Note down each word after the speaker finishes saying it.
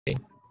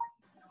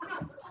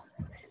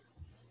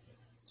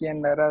¿Quién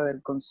la hará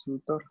del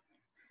consultor?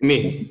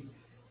 Me.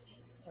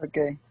 Ok,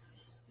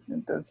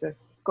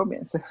 entonces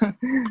comienza.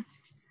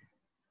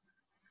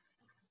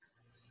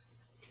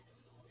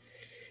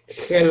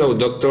 Hello,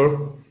 doctor.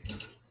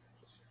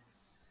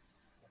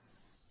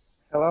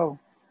 Hello,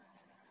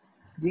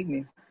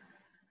 Jimmy.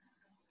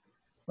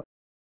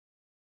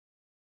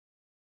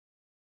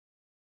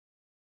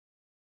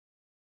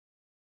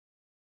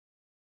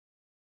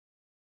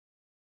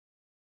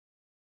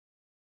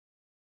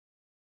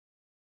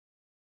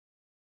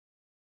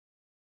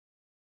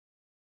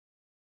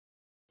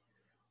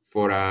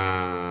 For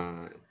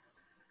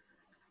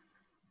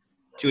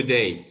 2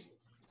 days.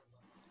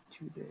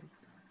 2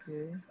 days,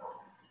 okay.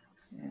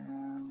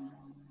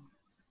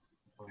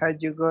 Have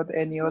you got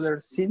any other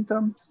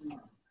symptoms?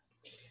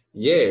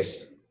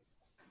 Yes.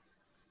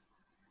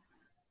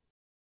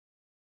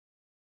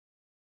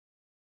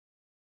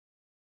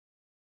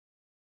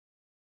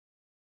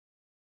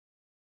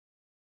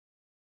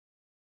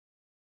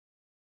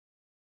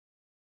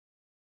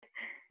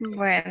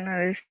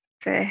 Bueno,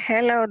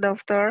 hello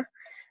doctor,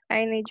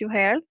 I need your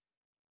help.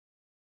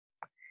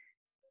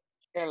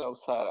 Hello,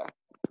 Sarah.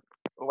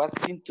 What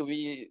seems to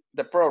be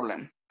the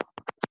problem?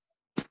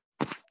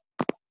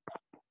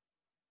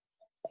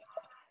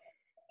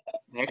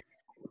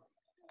 Next.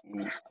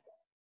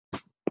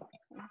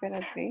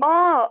 Espérate.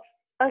 Oh,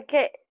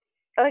 okay,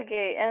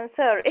 I'm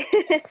sorry.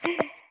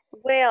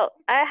 Well,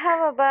 I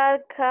have a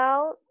bad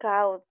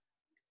cough.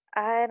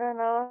 I don't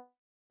know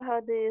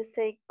how do you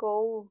say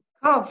cough.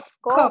 Cough,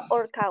 Cough cough,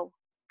 or cow?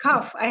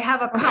 cough. I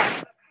have a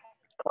cough.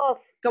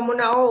 Cough, Como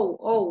una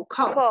O,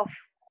 cough. cough,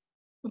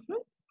 Ujú.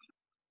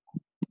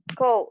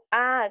 cough.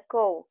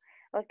 Cough.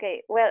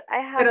 Okay, well,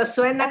 I Pero have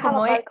suena a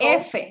como bad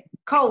cough. F,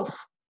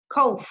 cough,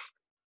 cough.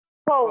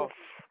 Cough.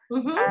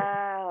 Ujú.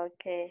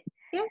 Okay.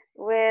 Yes.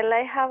 Well,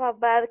 I have a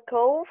bad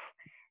cough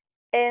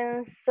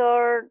and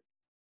sore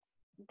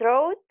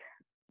throat.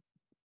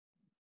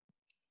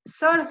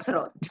 Sore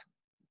throat.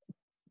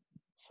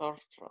 Sore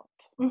throat.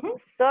 Ujú.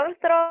 Sore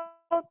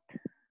throat.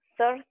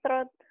 Sore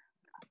throat.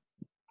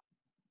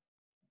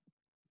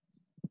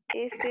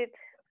 Is it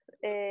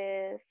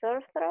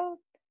sore throat?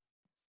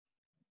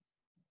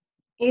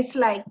 It's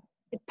like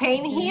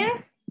pain here,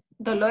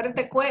 dolores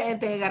de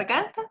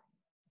garganta.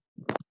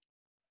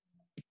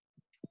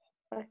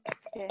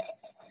 Okay.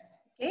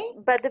 Okay.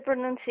 But the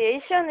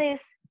pronunciation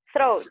is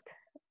throat.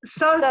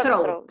 Sore Sore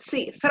throat. throat.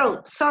 Sí,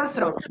 throat, sore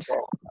throat.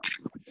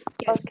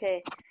 Yes.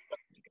 Okay.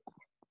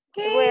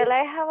 Okay. Well,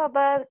 I have a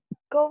bad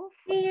cough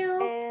See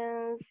you.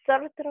 and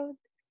sore throat.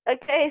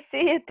 Okay,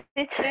 see you,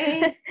 teacher.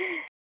 Okay.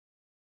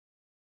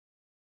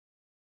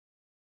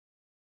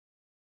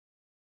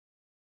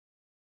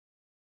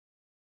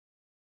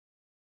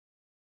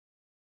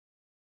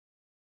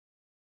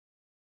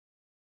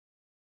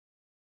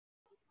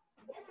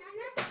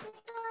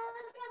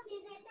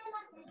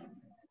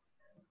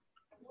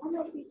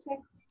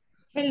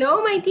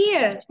 Hello, my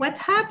dear. What's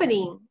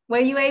happening? Were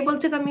you able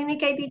to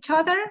communicate each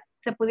other?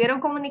 ¿Se pudieron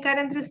comunicar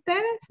entre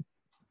ustedes?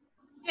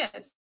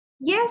 Yes.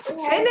 Yes,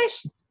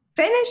 finished.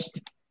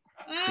 Finished.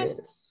 Yes.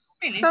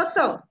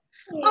 So.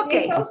 Okay.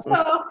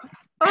 So.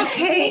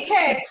 Okay.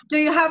 Teacher. Do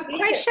you have Teacher.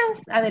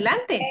 questions?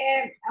 Adelante.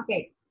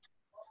 Okay.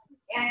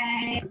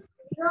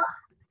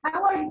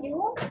 How are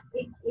you?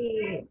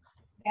 The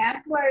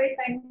answer is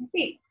I'm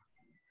sick.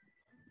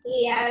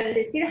 Y al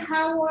decir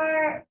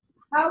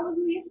how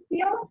do you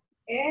feel,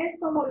 es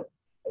como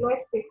lo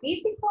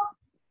específico.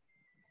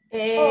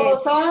 O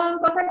son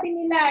cosas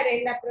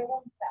similares la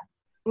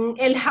pregunta.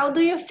 El how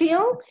do you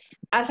feel,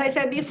 as I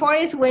said before,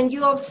 is when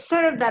you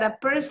observe that a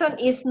person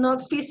is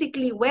not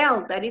physically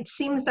well, that it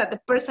seems that the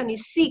person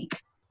is sick.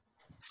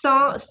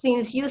 So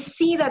since you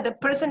see that the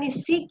person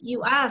is sick,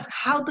 you ask,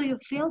 how do you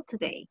feel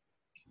today?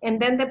 And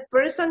then the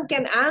person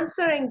can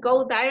answer and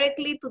go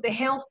directly to the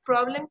health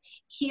problem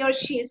he or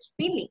she is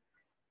feeling,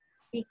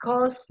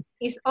 because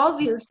it's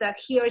obvious that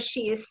he or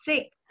she is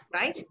sick,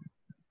 right?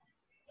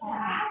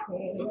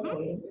 Okay.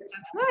 Mm-hmm.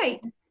 That's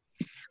right.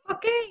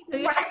 Okay, do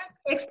you have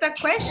extra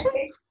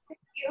questions?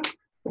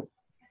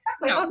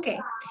 No.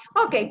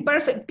 Okay,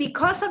 perfect.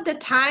 Because of the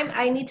time,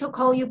 I need to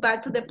call you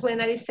back to the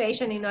plenary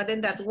session in order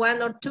that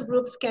 1 or 2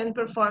 groups can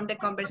perform the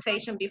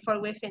conversation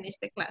before we finish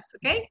the class,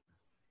 okay?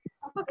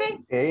 Okay,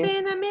 see you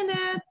in a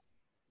minute.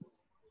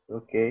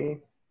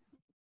 Okay.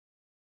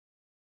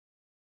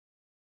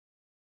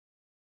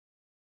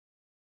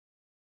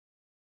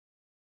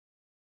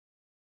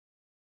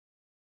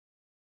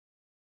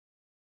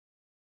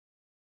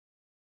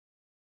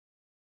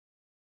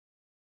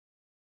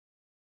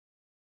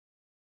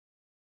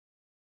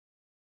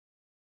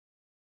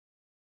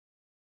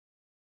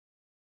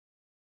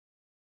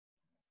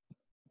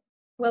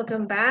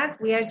 Welcome back.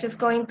 We are just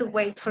going to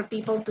wait for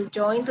people to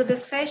join to the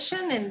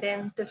session and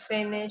then to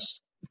finish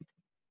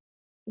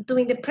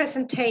doing the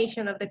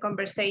presentation of the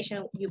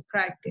conversation you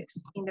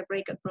practice in the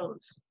breakout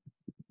rooms.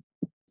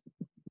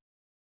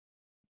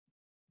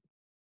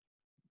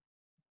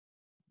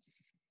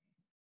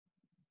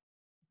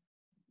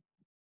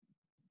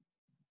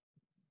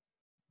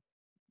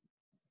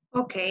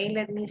 Okay,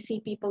 let me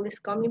see, people is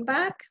coming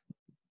back.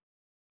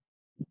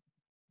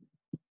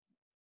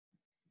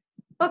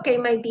 Okay,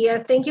 my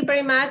dear, thank you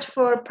very much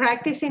for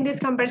practicing this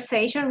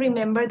conversation.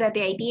 Remember that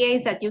the idea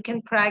is that you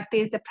can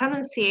practice the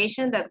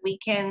pronunciation, that we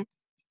can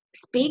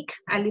speak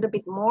a little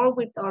bit more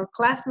with our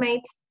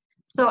classmates.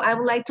 So I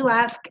would like to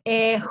ask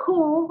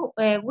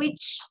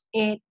which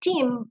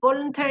team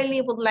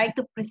voluntarily would like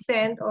to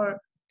present or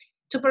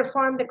to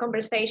perform the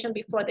conversation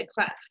before the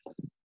class.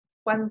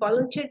 One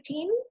volunteer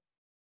team.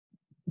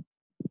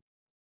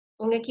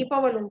 Un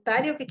equipo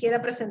voluntario que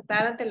quiera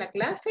presentar ante la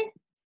clase.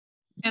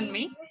 And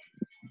me?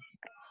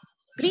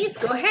 Please,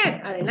 go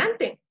ahead.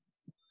 Adelante.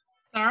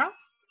 Sarah?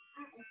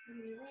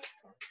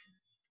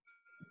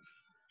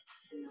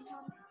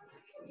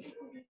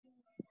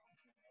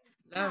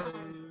 Hello.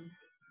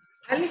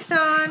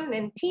 Alison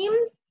and team.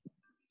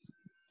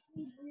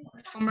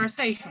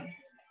 Conversation.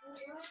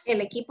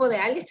 El equipo de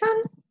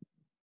Alison.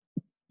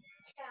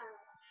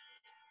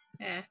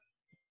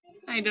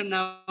 I don't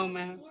know,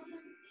 man.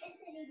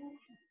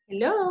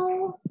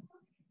 Hello.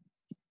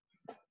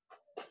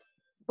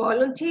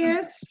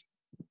 Volunteers.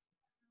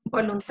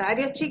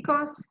 Voluntarios,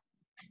 chicos.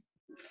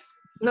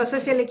 No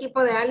sé si el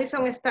equipo de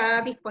Alison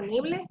está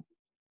disponible.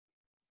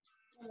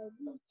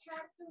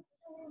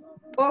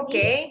 Ok.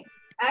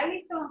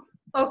 Alison.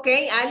 Ok,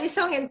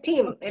 Alison and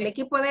team. El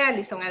equipo de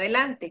Alison,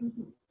 adelante.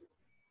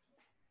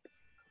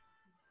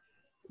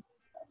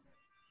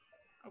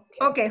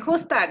 Ok, who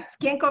starts?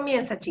 ¿Quién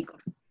comienza,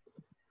 chicos?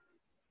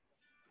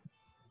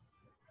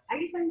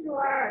 Alison, you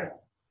are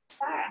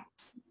Sarah.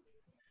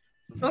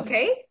 Ok.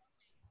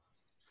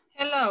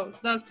 Hello,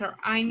 doctor.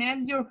 I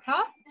need your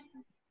help.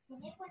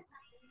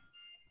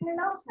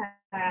 Hello,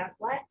 Sarah.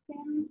 What's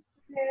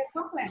the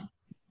problem?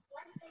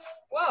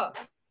 Well,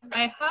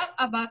 I have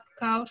a bad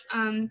cough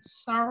and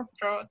sore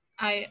throat.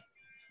 I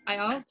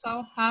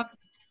also have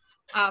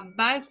a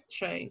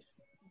backache.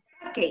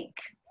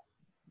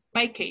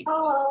 Backache.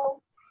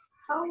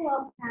 How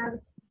long have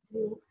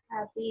you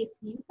had these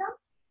symptoms?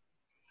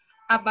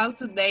 About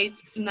 2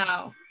 days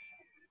now.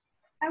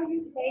 How do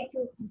you take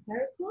your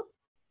temperature?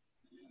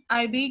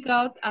 I've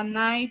got a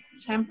night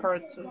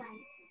temperature.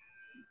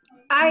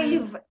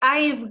 I've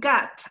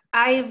got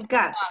I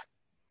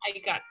got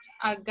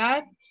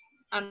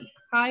a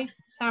high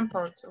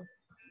temperature.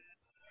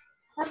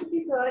 Have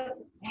you got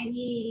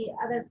any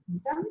other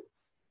symptoms?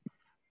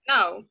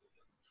 No.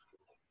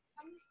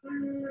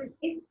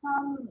 It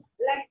sounds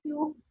like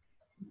you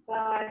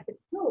got the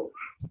flu.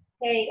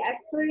 Take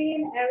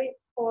aspirin every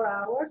 4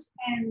 hours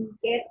and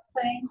get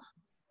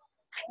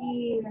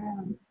plenty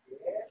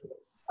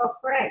of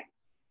rest.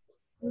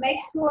 Make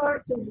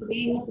sure to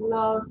drink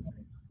lots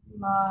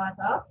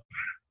of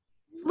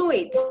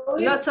fluids.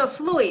 Lots of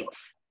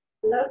fluids.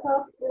 Lots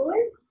of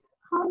fluids.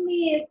 Call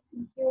me if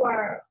you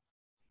are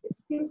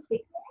still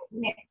sick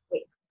next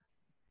week.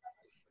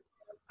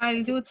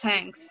 I'll do,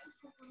 thanks.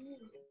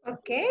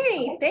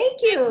 Okay,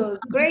 thank you.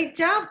 Great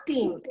job,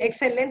 team.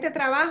 Excelente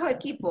trabajo,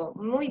 equipo.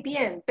 Muy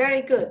bien,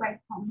 very good.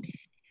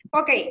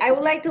 Okay, I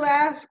would like to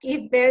ask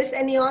if there's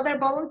any other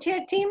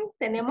volunteer team.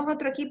 ¿Tenemos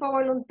otro equipo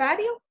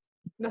voluntario?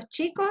 Los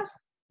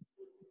chicos.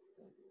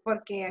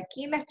 Porque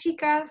aquí las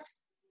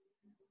chicas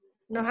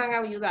nos han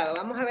ayudado.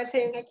 Vamos a ver si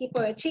hay un equipo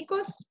de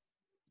chicos.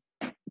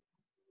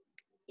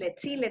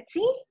 Let's see, let's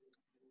see.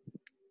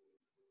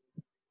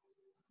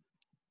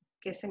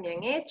 ¿Qué se me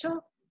han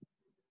hecho?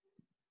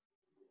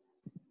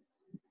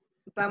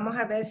 Vamos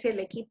a ver si el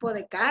equipo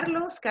de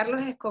Carlos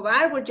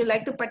Escobar, would you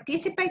like to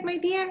participate, my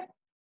dear?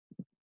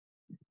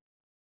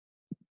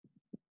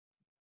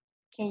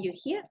 Can you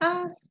hear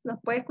us? ¿Nos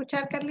puede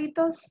escuchar,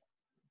 Carlitos?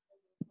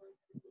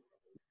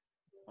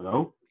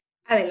 Hello?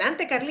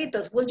 Adelante,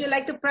 Carlitos. Would you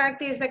like to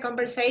practice the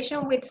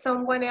conversation with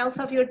someone else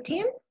of your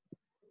team?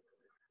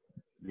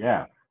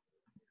 Yeah.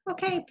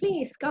 Okay,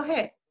 please, go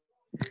ahead.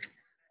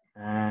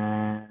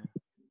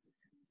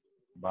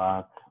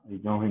 But I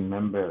don't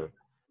remember.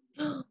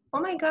 Oh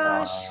my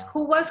gosh,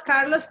 who was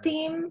Carlos'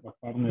 team?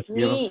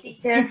 Me,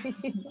 teacher.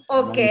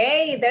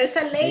 Okay, there's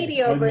a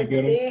lady over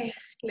there.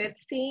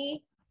 Let's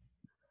see.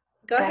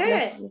 Go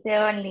ahead. Carlos is the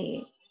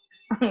only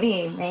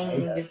name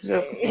in this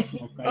group.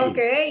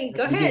 Okay,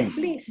 go ahead,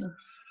 please.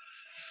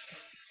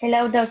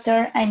 Hello,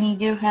 doctor. I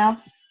need your help.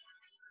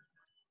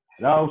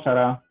 Hello,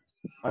 Sarah.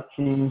 What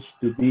seems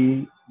to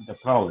be the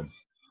problem?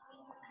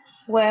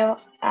 Well,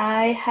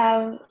 I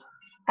have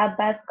a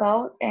bad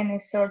cold and a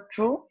sore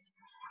throat.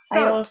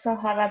 I also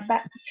have a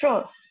bad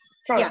throat.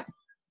 Yeah.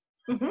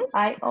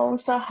 I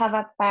also have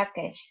a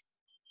backache.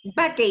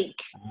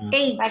 Backache.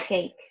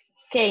 Backache.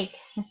 Cake.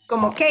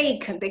 Como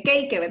cake, de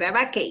cake, ¿verdad?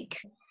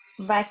 Backache.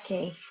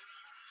 Backache.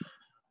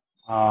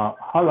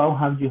 How long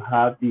have you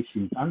had these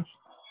symptoms?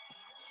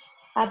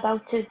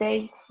 About 2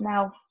 days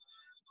now.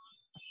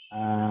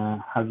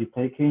 Have you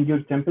taken your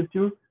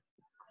temperature?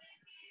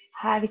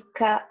 I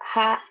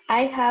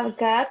have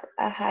got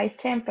a high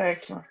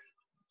temperature.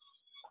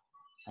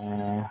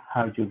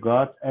 Have you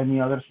got any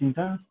other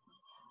symptoms?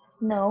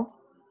 No.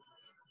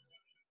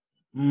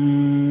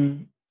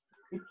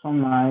 It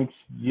sounds like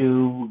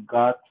you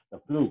got the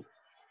flu.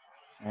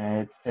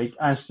 take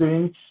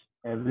answering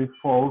every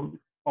 4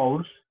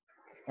 hours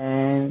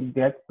and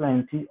get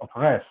plenty of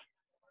rest.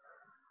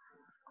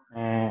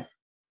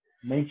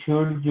 Make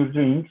sure you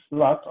drink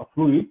lots of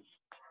fluids.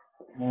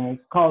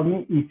 Call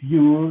me if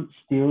you're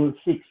still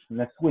sick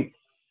next week.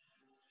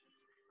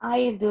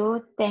 I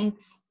do,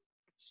 thanks.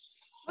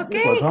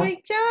 Okay,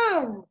 great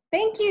job.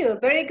 Thank you.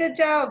 Very good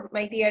job,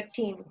 my dear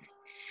teams.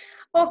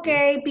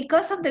 Okay,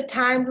 because of the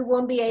time, we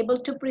won't be able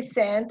to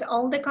present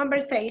all the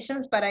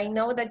conversations, but I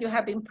know that you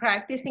have been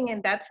practicing,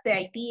 and that's the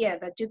idea,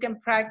 that you can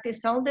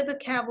practice all the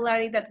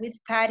vocabulary that we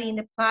study in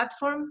the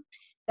platform,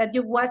 that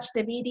you watch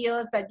the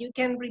videos, that you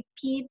can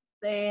repeat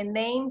the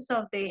names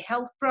of the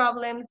health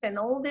problems and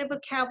all the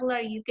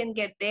vocabulary you can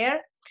get there,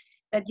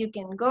 that you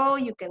can go,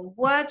 you can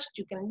watch,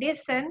 you can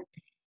listen,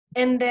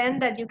 and then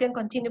that you can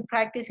continue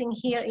practicing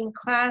here in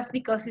class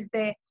because it's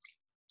the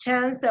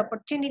chance, the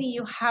opportunity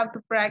you have to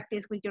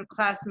practice with your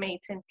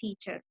classmates and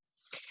teacher.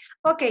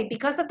 Okay,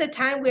 because of the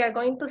time, we are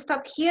going to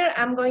stop here.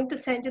 I'm going to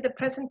send you the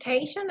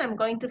presentation. I'm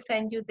going to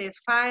send you the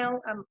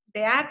file,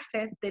 the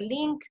access, the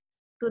link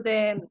to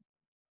the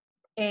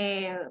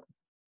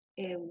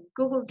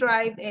Google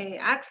Drive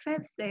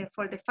access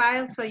for the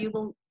file, so you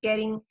will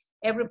getting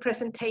every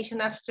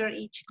presentation after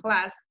each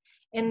class.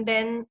 And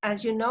then,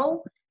 as you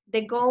know,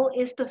 the goal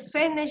is to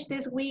finish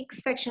this week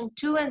section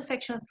 2 and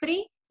section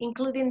 3,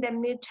 including the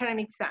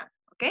midterm exam,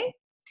 okay?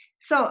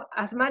 So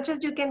as much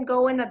as you can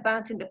go and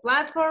advance in the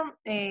platform,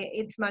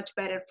 it's much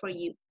better for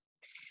you.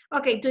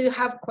 Okay, do you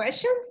have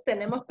questions?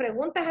 ¿Tenemos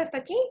preguntas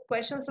hasta aquí?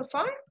 Questions so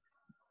far?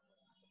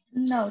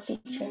 No,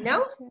 teacher.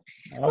 No?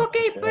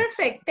 Okay,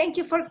 perfect. Thank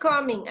you for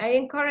coming. I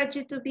encourage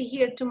you to be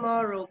here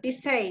tomorrow. Be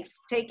safe.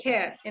 Take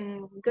care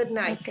and good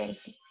night. Okay.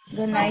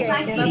 Good night.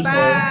 Okay, teacher.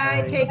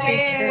 bye-bye. Take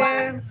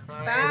care.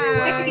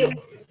 Bye.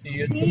 See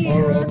you See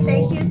tomorrow. you.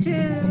 Thank you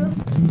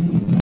too.